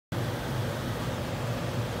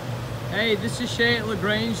Hey, this is Shea at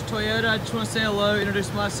Lagrange Toyota. I just want to say hello,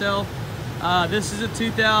 introduce myself. This is a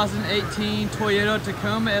 2018 Toyota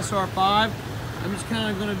Tacoma SR5. I'm just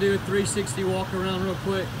kind of going to do a 360 walk around real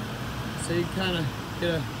quick so you kind of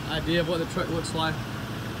get an idea of what the truck looks like.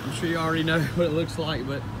 I'm sure you already know what it looks like,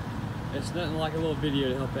 but it's nothing like a little video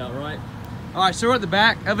to help out, right? All right, so we're at the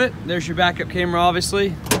back of it. There's your backup camera,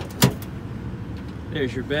 obviously.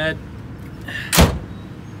 There's your bed.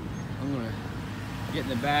 I'm gonna get in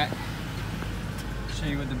the back, show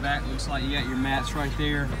you what the back looks like. You got your mats right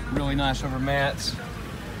there, really nice rubber mats.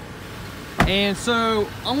 And so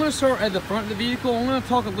I'm gonna start at the front of the vehicle. I'm gonna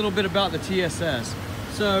talk a little bit about the TSS.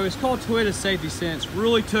 So it's called Toyota Safety Sense.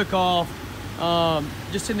 Really took off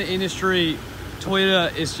just in the industry.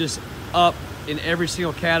 Toyota is just up in every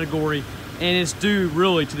single category, and it's due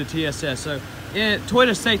really to the TSS. So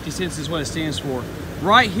Toyota Safety Sense is what it stands for.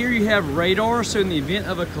 Right here you have radar, so in the event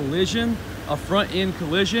of a collision, a front end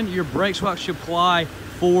collision, your brakes will actually apply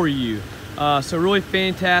for you. So really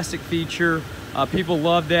fantastic feature. People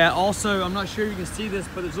love that. Also, I'm not sure if you can see this,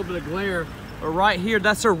 but there's a little bit of glare. But right here,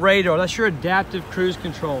 that's a radar. That's your adaptive cruise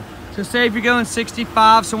control. So say if you're going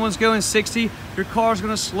 65, someone's going 60, your car's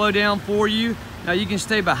gonna slow down for you. Now you can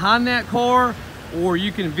stay behind that car, or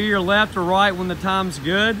you can veer left or right when the time's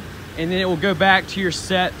good, and then it will go back to your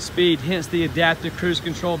set speed, hence the adaptive cruise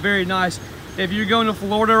control. Very nice. If you're going to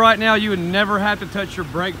Florida right now, you would never have to touch your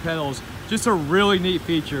brake pedals. Just a really neat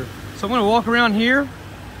feature. So I'm gonna walk around here,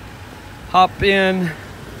 hop in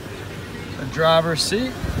the driver's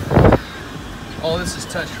seat. All this is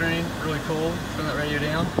touchscreen, really cool. Turn that radio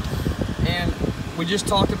down. And we just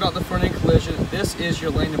talked about the front end collision. This is your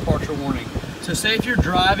lane departure warning. So say if you're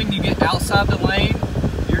driving, you get outside the lane,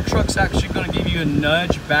 your truck's actually gonna give you a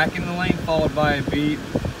nudge back in the lane followed by a beep.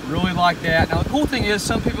 Really like that. Now the cool thing is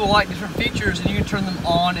some people like different features and you can turn them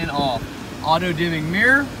on and off. Auto dimming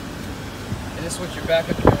mirror. And this is what your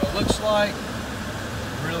backup camera looks like.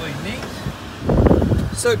 Really neat.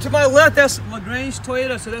 So to my left, that's Lagrange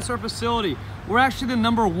Toyota, so that's our facility. We're actually the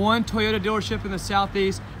 #1 Toyota dealership in the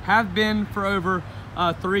Southeast, have been for over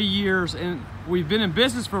 3 years, and we've been in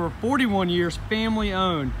business for over 41 years, family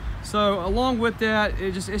owned. So along with that,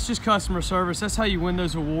 it's just customer service. That's how you win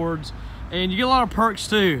those awards. And you get a lot of perks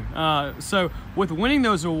too. So with winning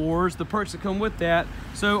those awards, the perks that come with that,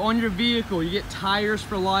 so on your vehicle, you get tires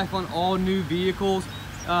for life on all new vehicles.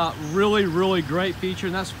 Really great feature,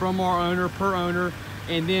 and that's from our owner, per owner.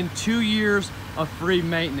 And then 2 years of free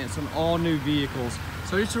maintenance on all new vehicles.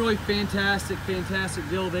 So it's a really fantastic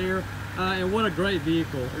deal there. And what a great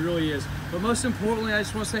vehicle, it really is. But most importantly, I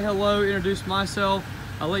just want to say hello, introduce myself.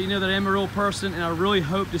 I'll let you know that I am a real person, and I really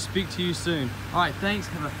hope to speak to you soon. All right, thanks,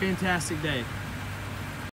 have a fantastic day.